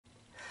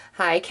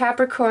Hi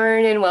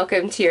Capricorn, and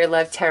welcome to your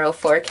Love Tarot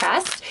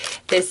forecast.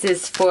 This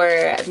is for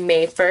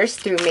May 1st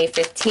through May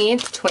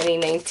 15th,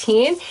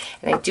 2019.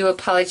 And I do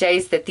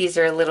apologize that these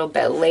are a little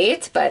bit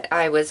late, but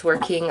I was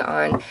working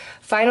on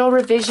final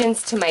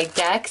revisions to my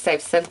decks.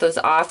 I've sent those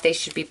off. They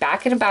should be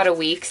back in about a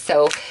week.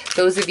 So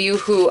those of you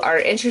who are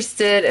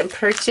interested in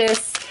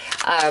purchase,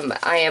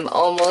 I am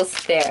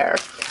almost there.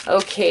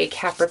 Okay,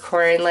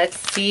 Capricorn, let's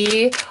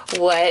see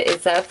what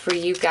is up for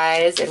you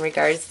guys in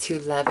regards to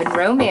love and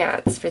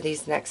romance for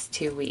these next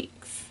 2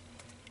 weeks.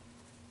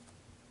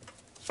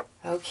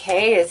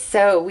 Okay,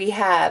 so we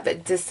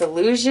have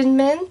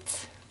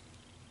disillusionment.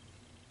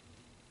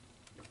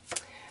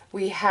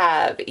 We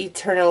have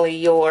eternally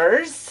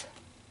yours.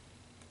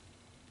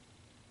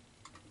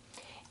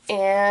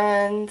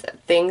 And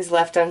things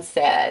left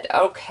unsaid.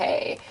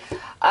 Okay.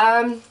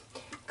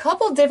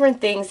 Couple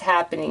different things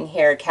happening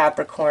here,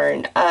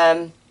 Capricorn.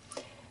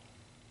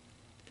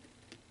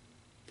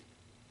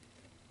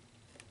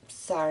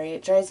 Sorry,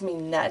 it drives me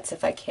nuts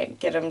if I can't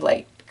get them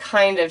like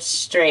kind of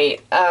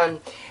straight.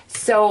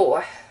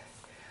 So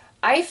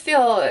I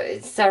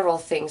feel several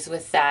things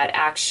with that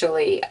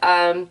actually.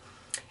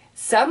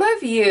 Some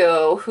of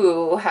you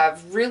who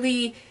have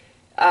really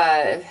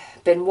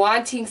been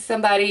wanting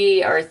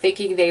somebody or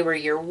thinking they were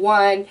your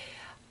one,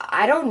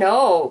 I don't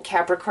know,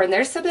 Capricorn,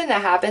 there's something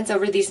that happens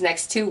over these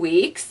next 2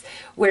 weeks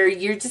where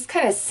you're just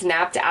kind of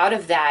snapped out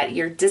of that.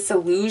 You're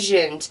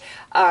disillusioned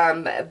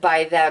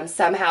by them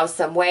somehow,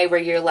 some way,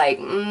 where you're like,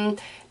 man,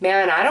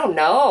 I don't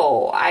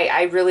know.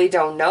 I really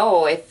don't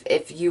know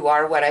if you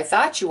are what I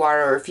thought you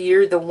are, or if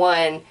you're the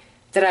one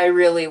that I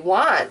really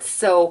want.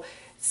 So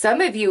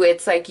some of you,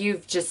 it's like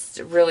you've just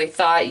really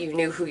thought you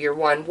knew who your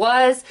one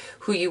was,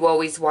 who you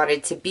always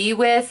wanted to be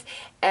with,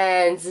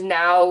 and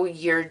now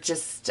you're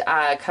just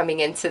coming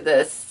into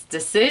this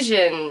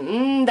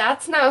decision,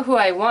 that's not who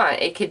I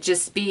want. It could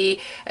just be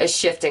a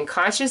shift in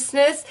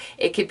consciousness.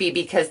 It could be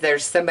because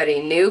there's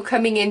somebody new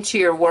coming into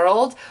your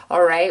world.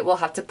 All right, we'll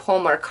have to pull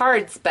more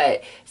cards,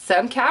 but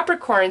some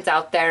Capricorns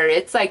out there,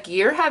 it's like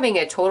you're having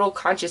a total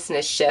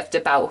consciousness shift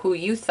about who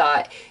you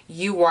thought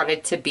you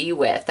wanted to be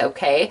with,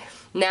 okay?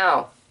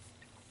 Now,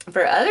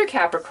 for other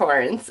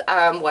Capricorns,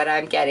 what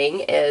I'm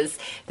getting is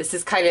this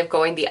is kind of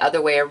going the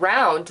other way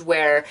around,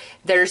 where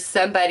there's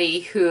somebody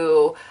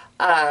who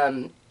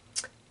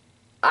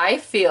I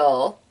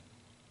feel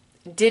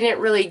didn't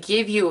really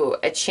give you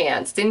a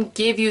chance, didn't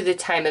give you the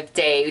time of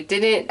day,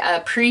 didn't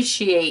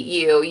appreciate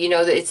you, you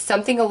know, it's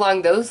something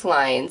along those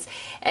lines.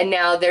 And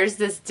now there's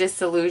this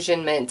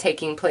disillusionment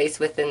taking place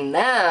within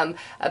them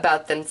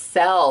about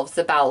themselves,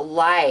 about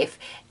life,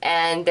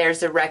 and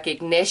there's a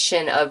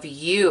recognition of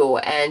you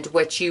and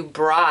what you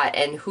brought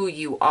and who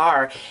you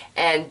are.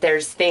 And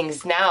there's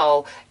things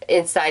now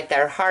inside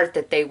their heart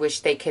that they wish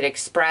they could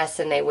express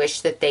and they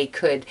wish that they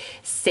could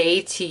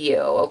say to you,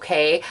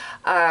 okay?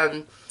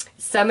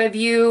 Some of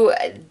you,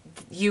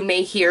 you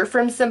may hear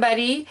from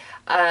somebody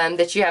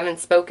that you haven't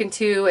spoken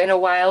to in a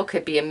while.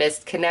 Could be a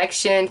missed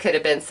connection, could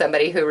have been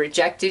somebody who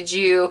rejected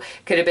you,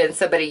 could have been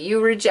somebody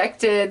you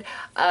rejected,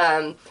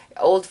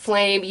 old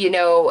flame, you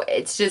know,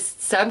 it's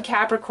just some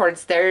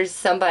Capricorns, there's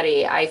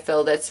somebody I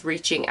feel that's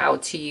reaching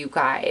out to you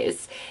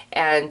guys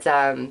and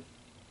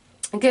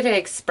going to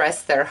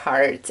express their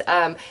heart.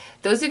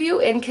 Those of you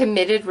in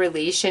committed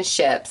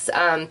relationships,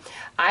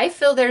 I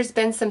feel there's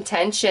been some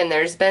tension,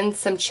 there's been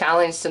some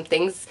challenge, some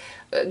things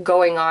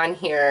going on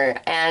here,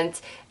 and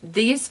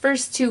these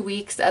first 2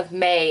 weeks of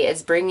May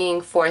is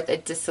bringing forth a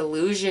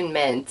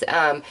disillusionment,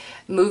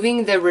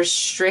 moving the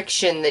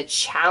restriction, the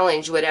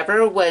challenge,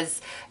 whatever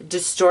was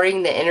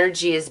distorting the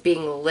energy is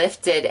being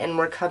lifted, and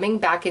we're coming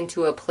back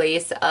into a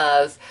place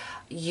of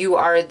you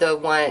are the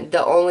one,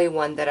 the only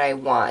one that I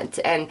want.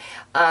 And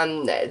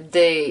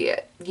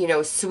the, you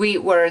know, sweet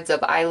words of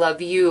I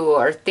love you,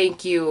 or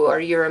thank you, or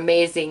you're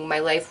amazing, my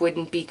life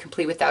wouldn't be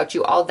complete without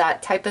you, all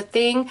that type of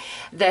thing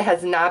that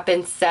has not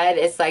been said,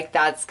 it's like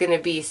that's going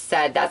to be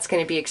said, that's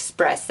going to be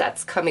expressed,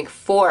 that's coming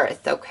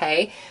forth,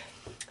 okay?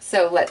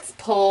 So let's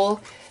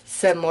pull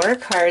some more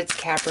cards,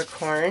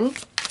 Capricorn.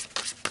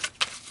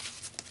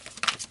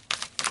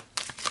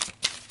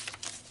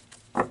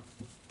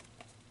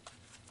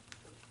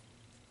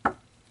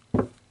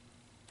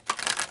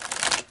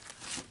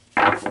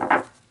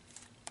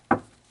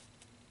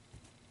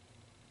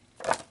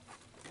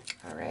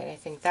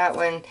 That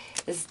one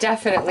is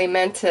definitely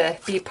meant to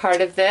be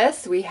part of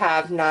this. We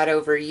have Not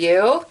Over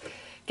You.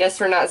 Guess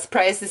we're not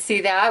surprised to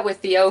see that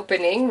with the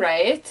opening,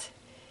 right?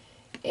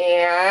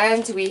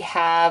 And we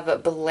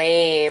have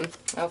Blame.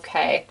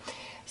 Okay.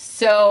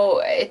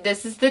 So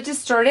this is the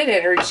distorted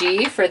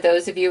energy for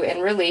those of you in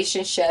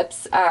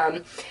relationships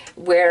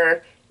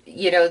where,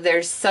 you know,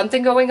 there's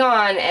something going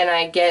on, and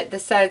I get the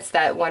sense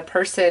that one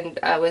person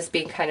was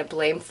being kind of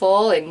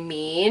blameful and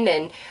mean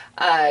and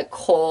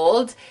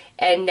cold,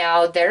 and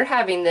now they're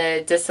having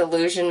the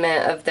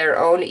disillusionment of their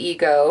own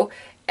ego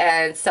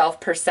and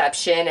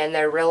self-perception, and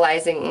they're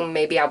realizing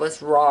maybe I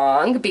was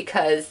wrong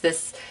because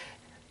this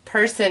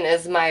person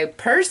is my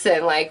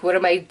person. Like, what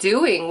am I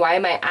doing? Why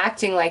am I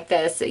acting like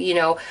this? You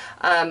know,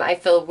 I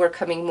feel we're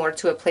coming more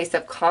to a place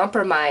of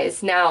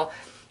compromise. Now,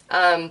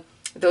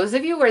 those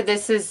of you where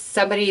this is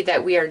somebody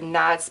that we are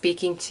not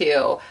speaking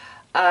to,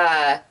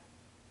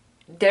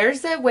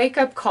 there's a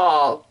wake-up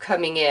call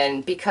coming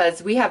in,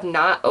 because we have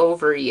not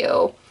over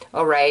you,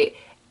 all right?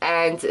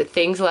 And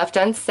things left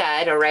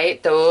unsaid, all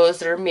right?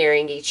 Those are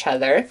mirroring each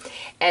other.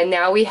 And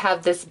now we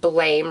have this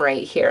blame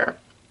right here.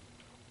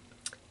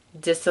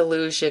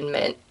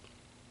 Disillusionment.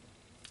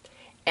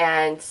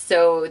 And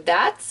so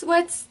that's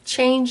what's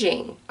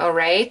changing, all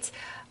right?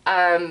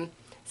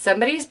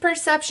 Somebody's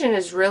perception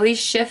is really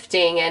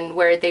shifting, and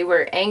where they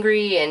were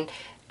angry and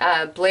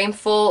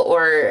blameful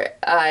or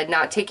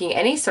not taking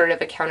any sort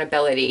of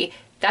accountability,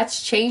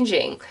 that's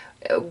changing.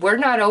 We're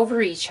not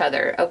over each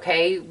other,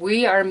 okay?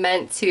 We are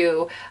meant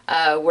to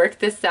work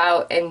this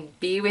out and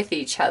be with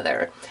each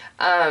other.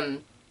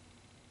 Let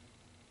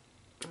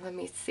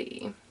me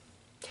see.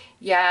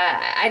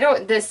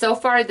 Yeah, so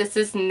far this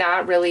is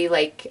not really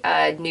like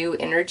new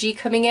energy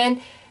coming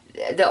in.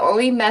 The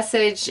only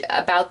message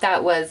about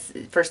that was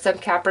for some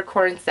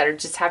Capricorns that are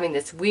just having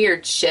this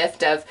weird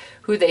shift of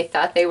who they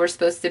thought they were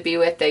supposed to be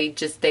with.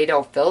 They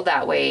don't feel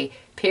that way,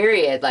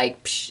 period.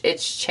 Like,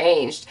 it's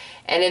changed.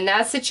 And in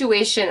that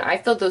situation, I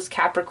feel those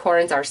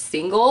Capricorns are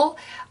single.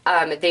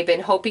 They've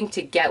been hoping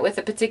to get with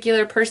a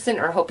particular person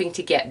or hoping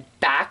to get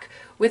back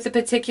with a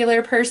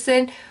particular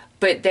person.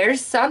 But there's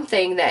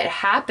something that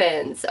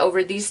happens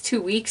over these 2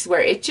 weeks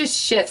where it just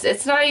shifts.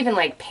 It's not even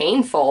like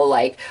painful,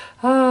 like,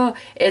 oh,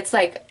 it's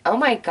like, oh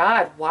my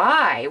God,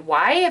 why?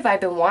 Why have I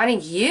been wanting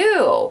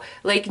you?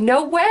 Like,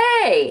 no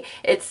way.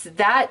 It's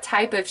that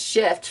type of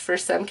shift for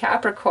some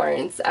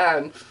Capricorns.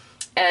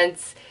 And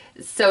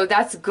so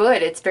that's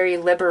good. It's very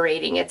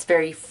liberating. It's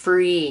very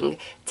freeing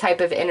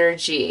type of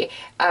energy.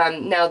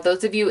 Now,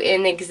 those of you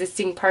in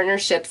existing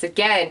partnerships,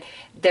 again,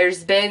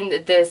 there's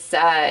been this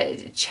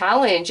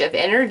challenge of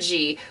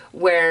energy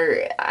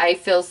where I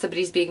feel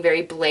somebody's being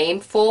very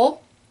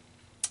blameful.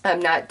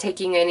 Not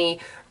taking any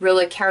real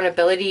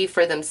accountability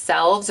for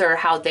themselves or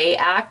how they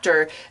act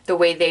or the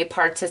way they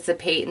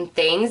participate in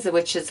things,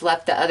 which has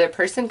left the other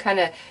person kind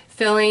of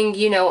feeling,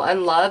 you know,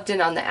 unloved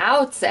and on the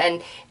outs.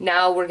 And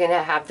now we're going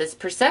to have this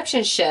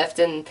perception shift,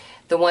 and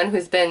the one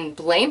who's been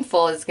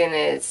blameful is going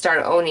to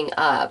start owning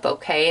up,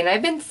 okay? And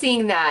I've been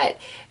seeing that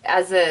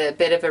as a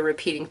bit of a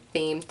repeating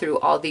theme through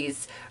all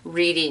these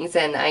readings,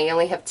 and I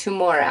only have 2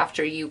 more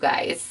after you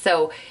guys.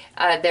 So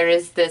there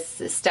is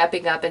this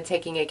stepping up and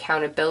taking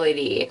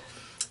accountability.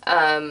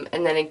 And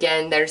then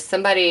again, there's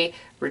somebody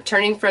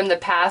returning from the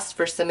past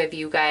for some of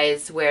you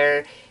guys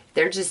where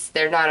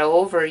they're not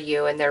over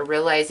you, and they're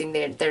realizing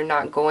that they're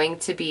not going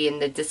to be,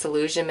 and the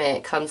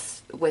disillusionment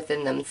comes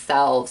within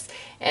themselves.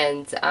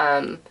 And,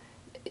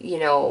 you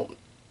know,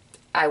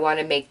 I want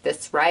to make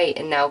this right.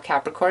 And now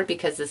Capricorn,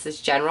 because this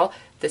is general,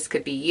 this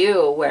could be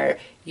you, where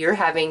you're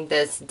having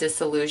this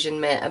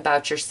disillusionment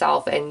about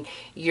yourself, and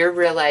you're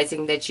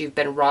realizing that you've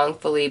been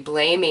wrongfully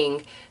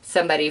blaming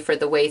somebody for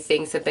the way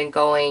things have been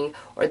going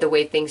or the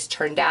way things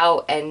turned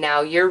out. And now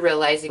you're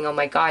realizing, oh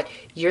my God,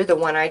 you're the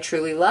one I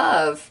truly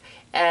love.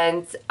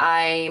 And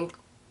I'm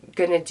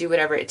going to do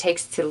whatever it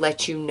takes to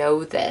let you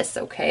know this,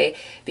 okay?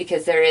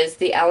 Because there is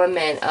the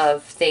element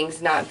of things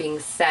not being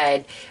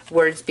said,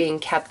 words being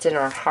kept in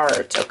our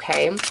heart,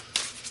 okay?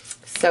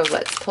 So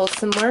let's pull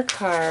some more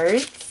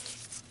cards.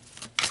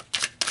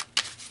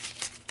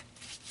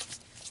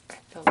 I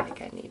feel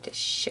like I need to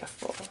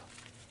shuffle.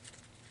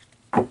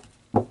 All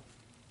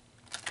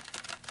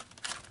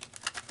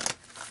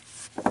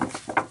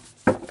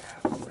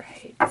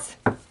right.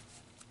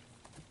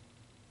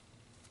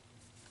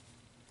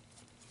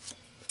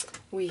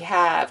 We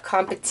have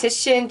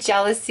competition,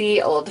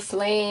 jealousy, old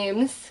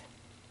flames,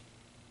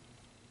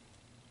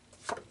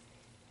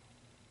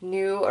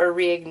 new or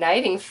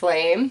reigniting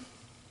flame,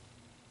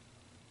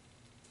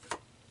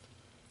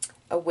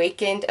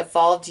 awakened,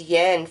 evolved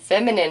yin,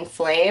 feminine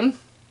flame,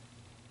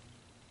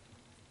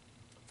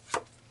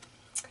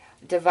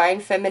 divine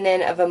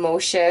feminine of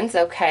emotions,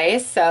 okay,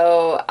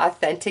 so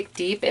authentic,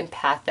 deep,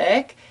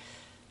 empathic.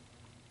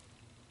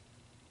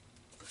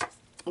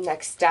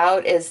 Next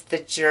out is the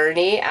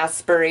journey,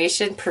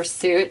 aspiration,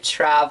 pursuit,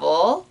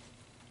 travel.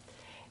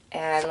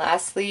 And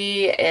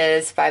lastly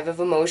is 5 of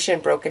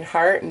emotion, broken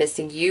heart,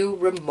 missing you,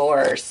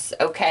 remorse.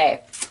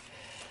 Okay.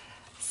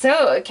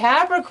 So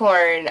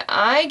Capricorn,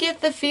 I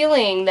get the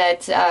feeling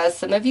that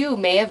some of you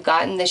may have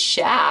gotten the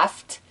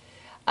shaft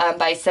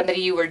by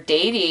somebody you were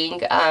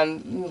dating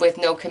with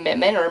no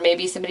commitment, or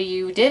maybe somebody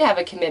you did have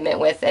a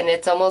commitment with, and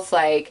it's almost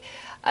like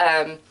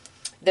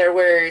there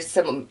were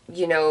some,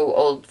 you know,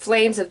 old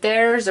flames of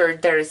theirs, or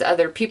there's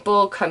other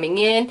people coming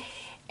in,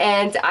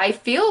 and I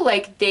feel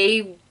like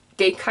they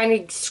kind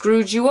of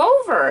screwed you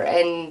over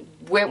and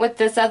went with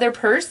this other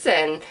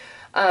person,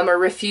 or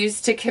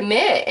refused to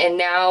commit, and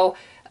now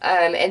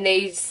and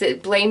they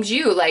blamed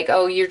you, like,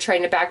 oh, you're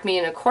trying to back me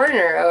in a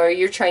corner, or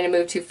you're trying to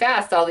move too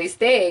fast, all these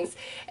things.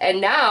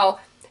 And now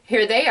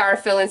here they are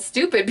feeling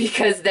stupid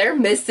because they're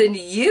missing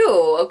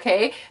you,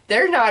 okay?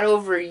 They're not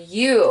over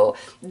you.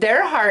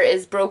 Their heart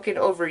is broken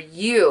over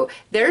you.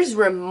 There's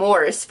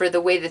remorse for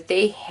the way that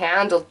they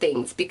handled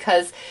things,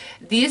 because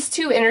these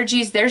two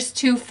energies, there's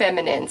two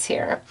feminines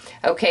here,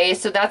 okay?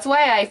 So that's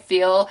why I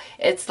feel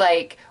it's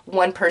like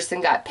one person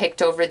got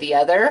picked over the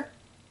other.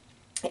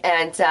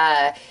 And,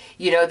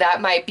 you know, that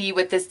might be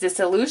what this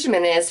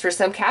disillusionment is for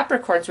some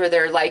Capricorns, where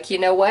they're like, you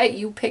know what,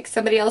 you pick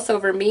somebody else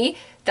over me,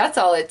 that's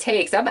all it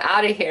takes. I'm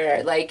out of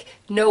here. Like,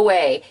 no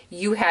way.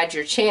 You had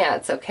your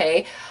chance,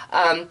 okay?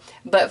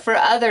 But for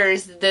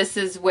others, this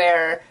is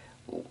where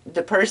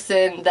the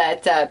person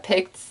that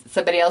picked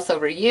somebody else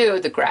over you,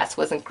 the grass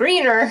wasn't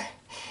greener.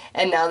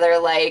 And now they're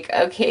like,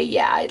 okay,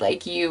 yeah,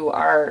 like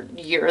you're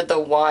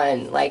the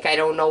one. Like, I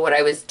don't know what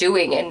I was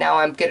doing, and now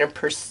I'm going to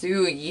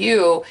pursue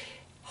you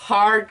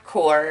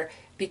hardcore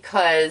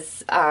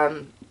because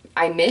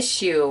I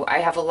miss you. I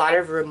have a lot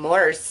of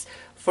remorse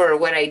for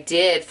what I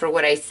did, for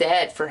what I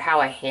said, for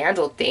how I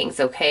handled things,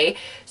 okay?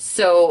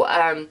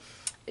 So,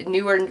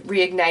 new or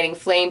reigniting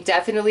flame,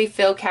 definitely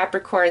feel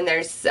Capricorn.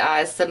 There's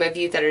some of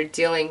you that are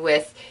dealing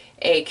with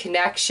a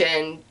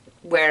connection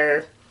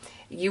where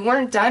you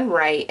weren't done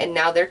right, and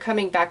now they're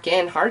coming back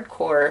in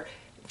hardcore,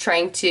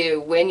 trying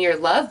to win your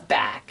love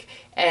back,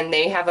 and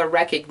they have a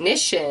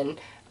recognition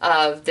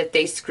of that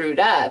they screwed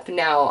up.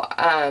 Now,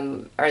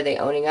 are they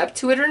owning up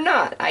to it or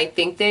not? I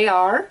think they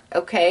are,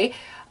 okay?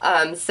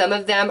 Some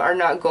of them are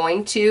not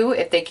going to,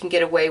 if they can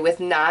get away with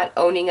not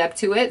owning up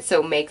to it,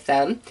 so make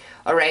them.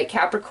 All right,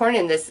 Capricorn,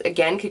 and this,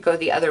 again, could go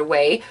the other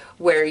way,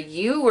 where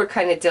you were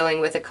kind of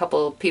dealing with a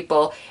couple of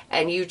people,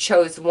 and you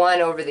chose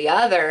one over the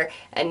other,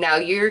 and now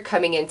you're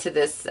coming into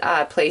this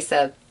place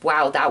of,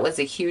 wow, that was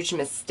a huge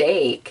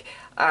mistake.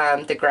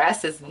 The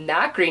grass is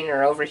not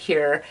greener over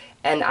here,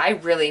 and I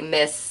really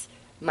miss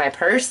my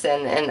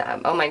person,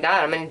 and oh my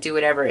God, I'm going to do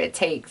whatever it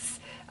takes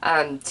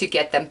to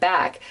get them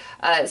back.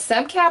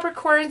 Some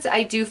Capricorns,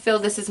 I do feel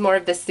this is more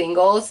of the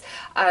singles,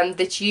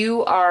 that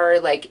you are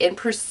like in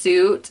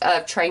pursuit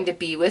of trying to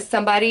be with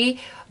somebody,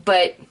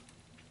 but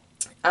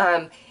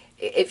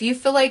if you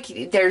feel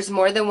like there's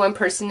more than one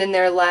person in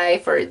their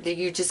life, or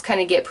you just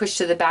kind of get pushed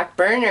to the back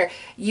burner,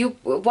 you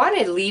want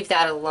to leave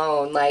that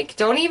alone. Like,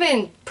 don't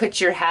even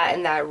put your hat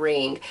in that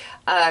ring,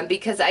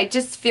 because I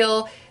just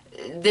feel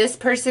this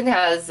person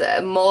has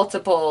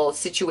multiple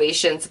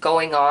situations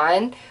going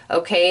on,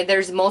 okay?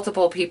 There's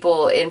multiple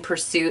people in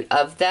pursuit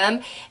of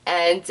them,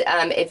 and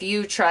if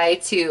you try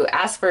to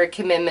ask for a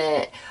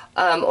commitment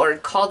or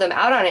call them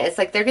out on it, it's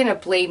like they're going to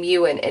blame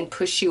you and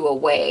push you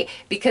away,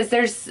 because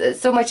there's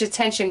so much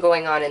attention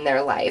going on in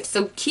their life.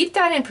 So keep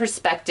that in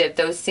perspective,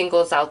 those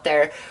singles out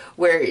there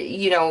where,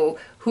 you know,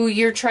 who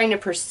you're trying to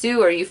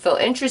pursue or you feel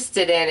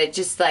interested in, it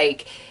just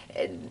like,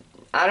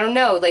 I don't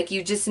know, like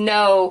you just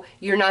know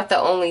you're not the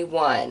only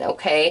one,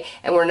 okay?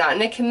 And we're not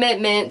in a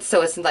commitment,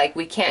 so it's like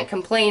we can't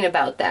complain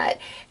about that.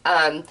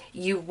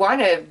 You want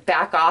to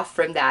back off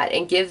from that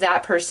and give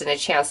that person a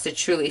chance to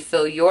truly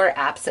fill your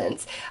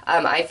absence.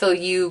 I feel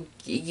you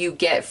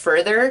get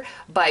further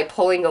by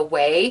pulling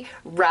away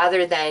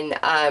rather than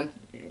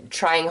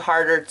trying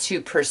harder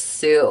to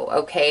pursue,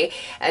 okay?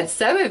 And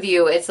some of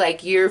you, it's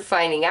like you're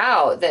finding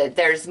out that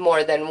there's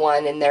more than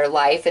one in their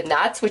life, and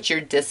that's what your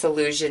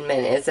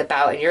disillusionment is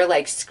about, and you're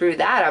like, screw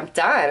that, I'm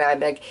done. I'm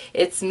like,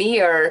 it's me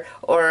or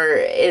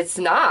it's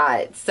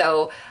not.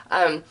 So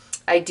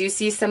I do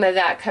see some of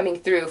that coming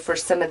through for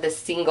some of the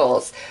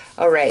singles.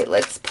 All right,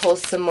 let's pull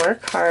some more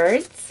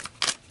cards.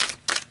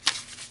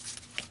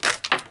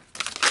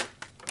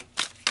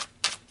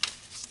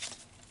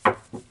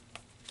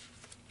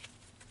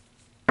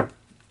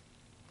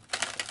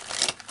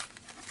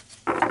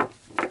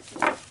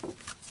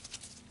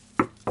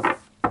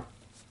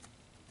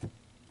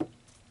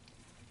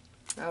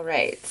 All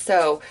right,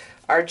 so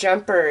our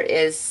jumper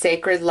is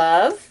sacred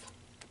love,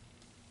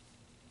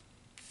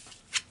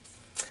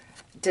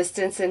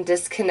 distance and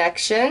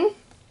disconnection,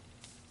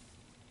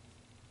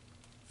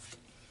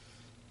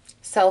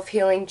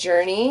 self-healing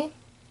journey,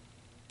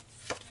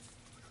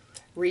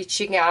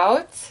 reaching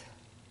out,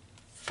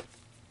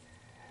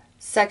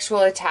 sexual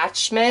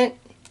attachment,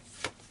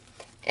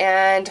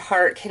 and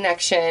heart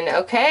connection.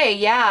 Okay,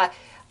 yeah.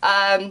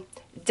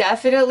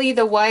 Definitely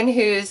the one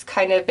who's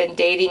kind of been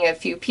dating a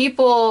few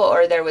people,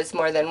 or there was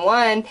more than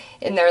one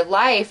in their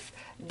life,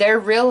 they're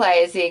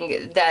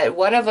realizing that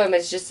one of them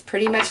is just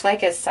pretty much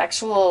like a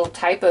sexual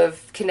type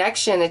of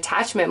connection,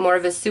 attachment, more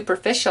of a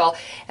superficial.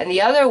 And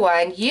the other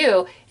one,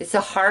 you, is a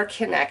heart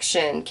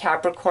connection,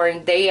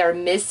 Capricorn. They are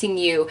missing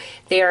you.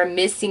 They are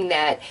missing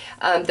that.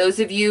 Those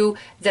of you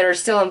that are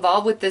still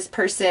involved with this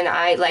person,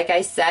 like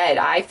I said,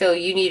 I feel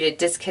you need to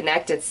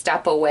disconnect and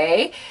step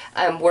away,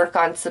 work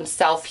on some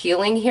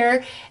self-healing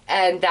here.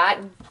 And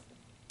that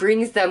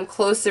brings them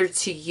closer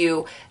to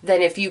you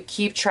than if you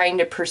keep trying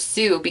to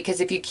pursue. Because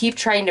if you keep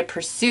trying to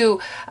pursue,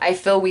 I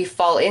feel we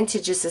fall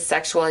into just a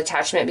sexual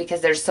attachment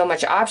because there's so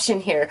much option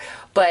here.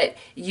 But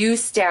you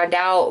stand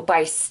out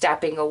by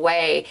stepping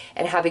away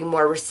and having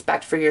more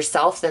respect for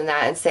yourself than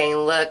that, and saying,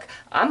 look,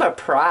 I'm a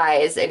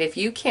prize, and if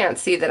you can't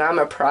see that I'm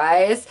a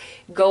prize,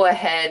 go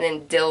ahead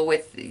and deal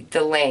with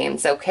the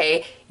lames,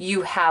 okay?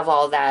 You have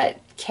all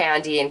that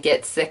candy and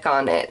get sick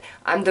on it.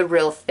 I'm the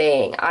real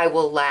thing. I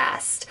will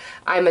last.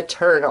 I'm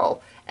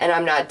eternal, and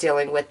I'm not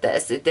dealing with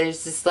this.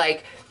 There's this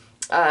like,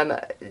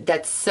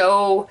 that's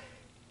so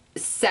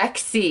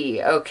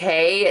sexy,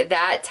 okay?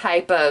 That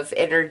type of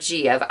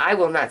energy of, I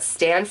will not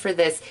stand for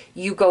this.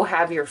 You go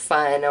have your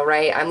fun, all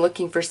right? I'm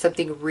looking for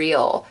something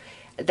real.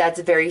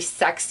 That's very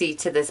sexy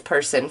to this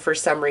person for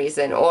some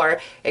reason. Or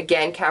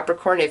again,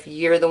 Capricorn, if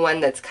you're the one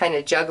that's kind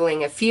of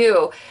juggling a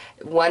few,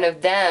 one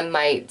of them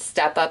might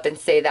step up and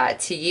say that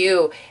to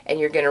you, and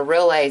you're going to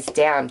realize,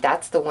 damn,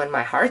 that's the one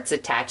my heart's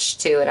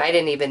attached to, and I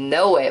didn't even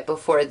know it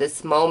before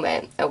this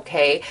moment,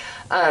 okay?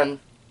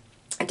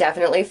 I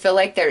definitely feel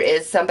like there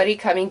is somebody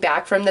coming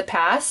back from the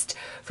past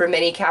for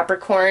many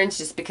Capricorns,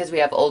 just because we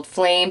have old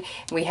flame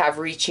and we have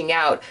reaching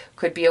out.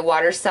 Could be a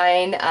water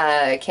sign,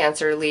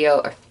 Cancer,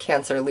 Leo,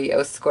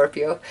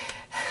 Scorpio.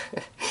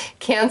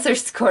 Cancer,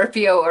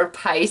 Scorpio, or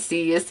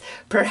Pisces.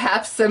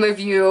 Perhaps some of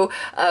you,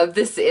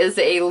 this is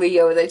a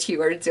Leo that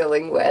you are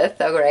dealing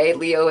with, all right?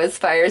 Leo is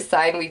fire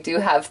sign. We do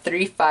have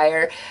 3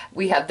 fire.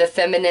 We have the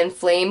feminine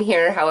flame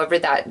here. However,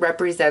 that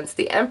represents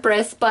the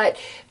Empress, but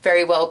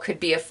very well could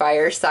be a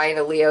fire sign,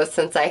 a Leo,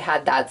 since I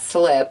had that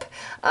slip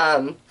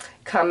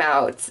come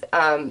out.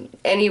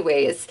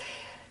 Anyways,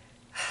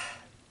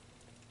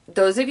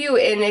 those of you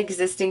in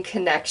existing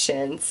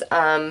connections,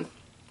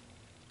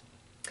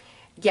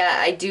 yeah,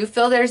 I do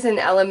feel there's an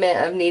element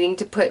of needing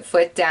to put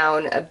foot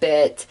down a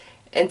bit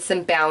and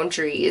some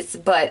boundaries,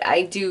 but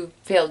I do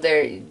feel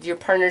your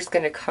partner's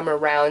going to come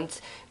around.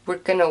 We're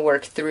going to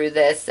work through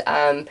this,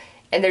 and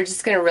they're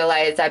just going to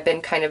realize I've been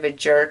kind of a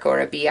jerk,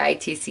 or a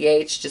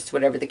bitch, just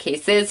whatever the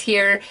case is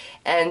here,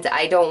 and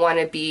I don't want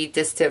to be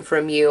distant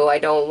from you. I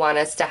don't want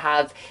us to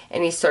have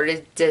any sort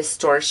of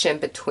distortion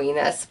between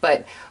us,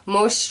 but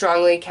most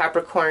strongly,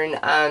 Capricorn,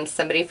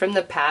 somebody from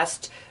the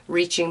past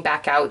reaching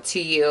back out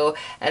to you.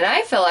 And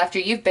I feel after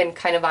you've been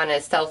kind of on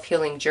a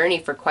self-healing journey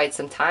for quite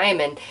some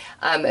time, and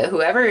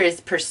whoever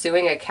is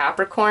pursuing a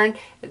Capricorn,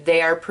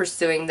 they are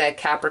pursuing the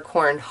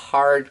Capricorn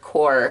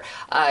hardcore,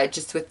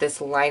 just with this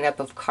lineup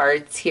of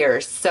cards here.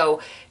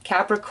 So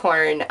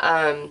Capricorn,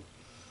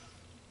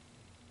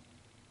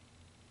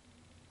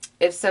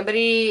 if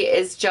somebody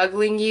is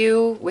juggling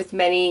you with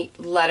many,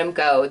 let them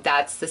go.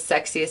 That's the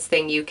sexiest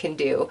thing you can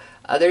do.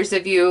 Others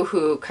of you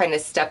who kind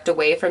of stepped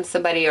away from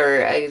somebody,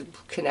 or a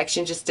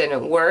connection just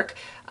didn't work,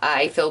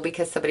 I feel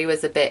because somebody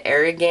was a bit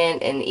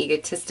arrogant and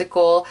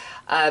egotistical,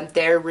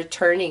 they're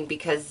returning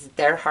because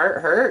their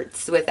heart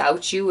hurts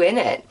without you in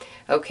it,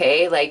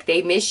 okay? Like,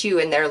 they miss you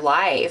in their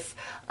life.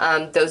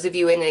 Those of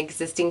you in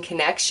existing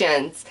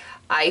connections,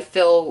 I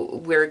feel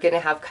we're going to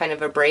have kind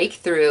of a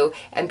breakthrough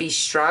and be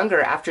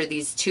stronger after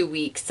these 2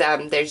 weeks.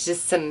 There's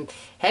just some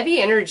heavy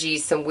energy,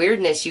 some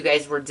weirdness you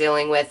guys were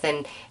dealing with,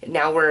 and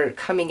now we're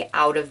coming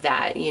out of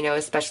that, you know,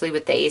 especially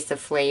with the Ace of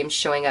Flames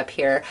showing up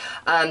here.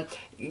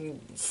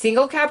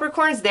 Single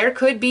Capricorns, there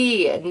could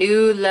be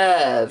new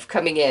love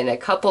coming in, a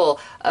couple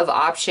of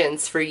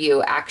options for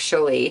you,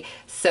 actually.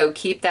 So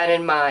keep that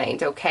in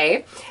mind,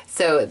 okay?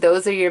 So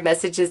those are your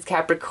messages,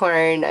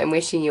 Capricorn. I'm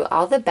wishing you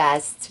all the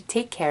best.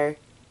 Take care.